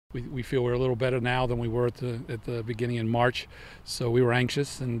We feel we're a little better now than we were at the beginning in March, so we were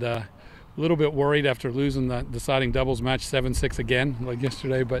anxious and a little bit worried after losing the deciding doubles match 7-6 again like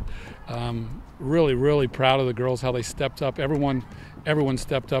yesterday, but really proud of the girls, how they stepped up. Everyone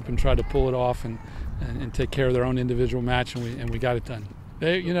stepped up and tried to pull it off and take care of their own individual match, and we got it done.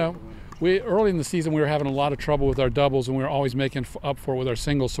 Early in the season, we were having a lot of trouble with our doubles, and we were always making up for it with our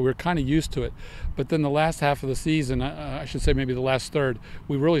singles, so we were kind of used to it. But then the last half of the season, I should say maybe the last third,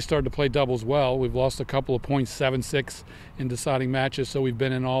 we really started to play doubles well. We've lost a couple of points, 7-6 in deciding matches, so we've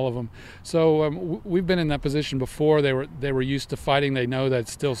been in all of them. So we've been in that position before. They were used to fighting. They know that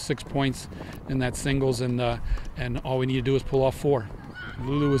it's still 6 points in that singles, and all we need to do is pull off 4.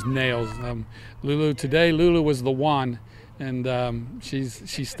 Lulu was nails. Lulu was the one. And she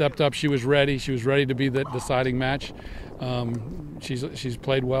stepped up. She was ready. She was ready to be the deciding match. She's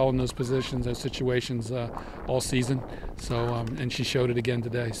played well in those positions, those situations all season. So and she showed it again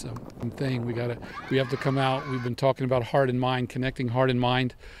today. So we have to come out. We've been talking about heart and mind, connecting heart and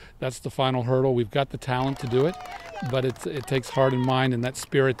mind. That's the final hurdle. We've got the talent to do it, but it takes heart and mind and that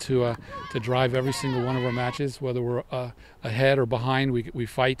spirit to drive every single one of our matches. Whether we're ahead or behind, we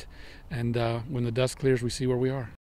fight. And when the dust clears, we see where we are.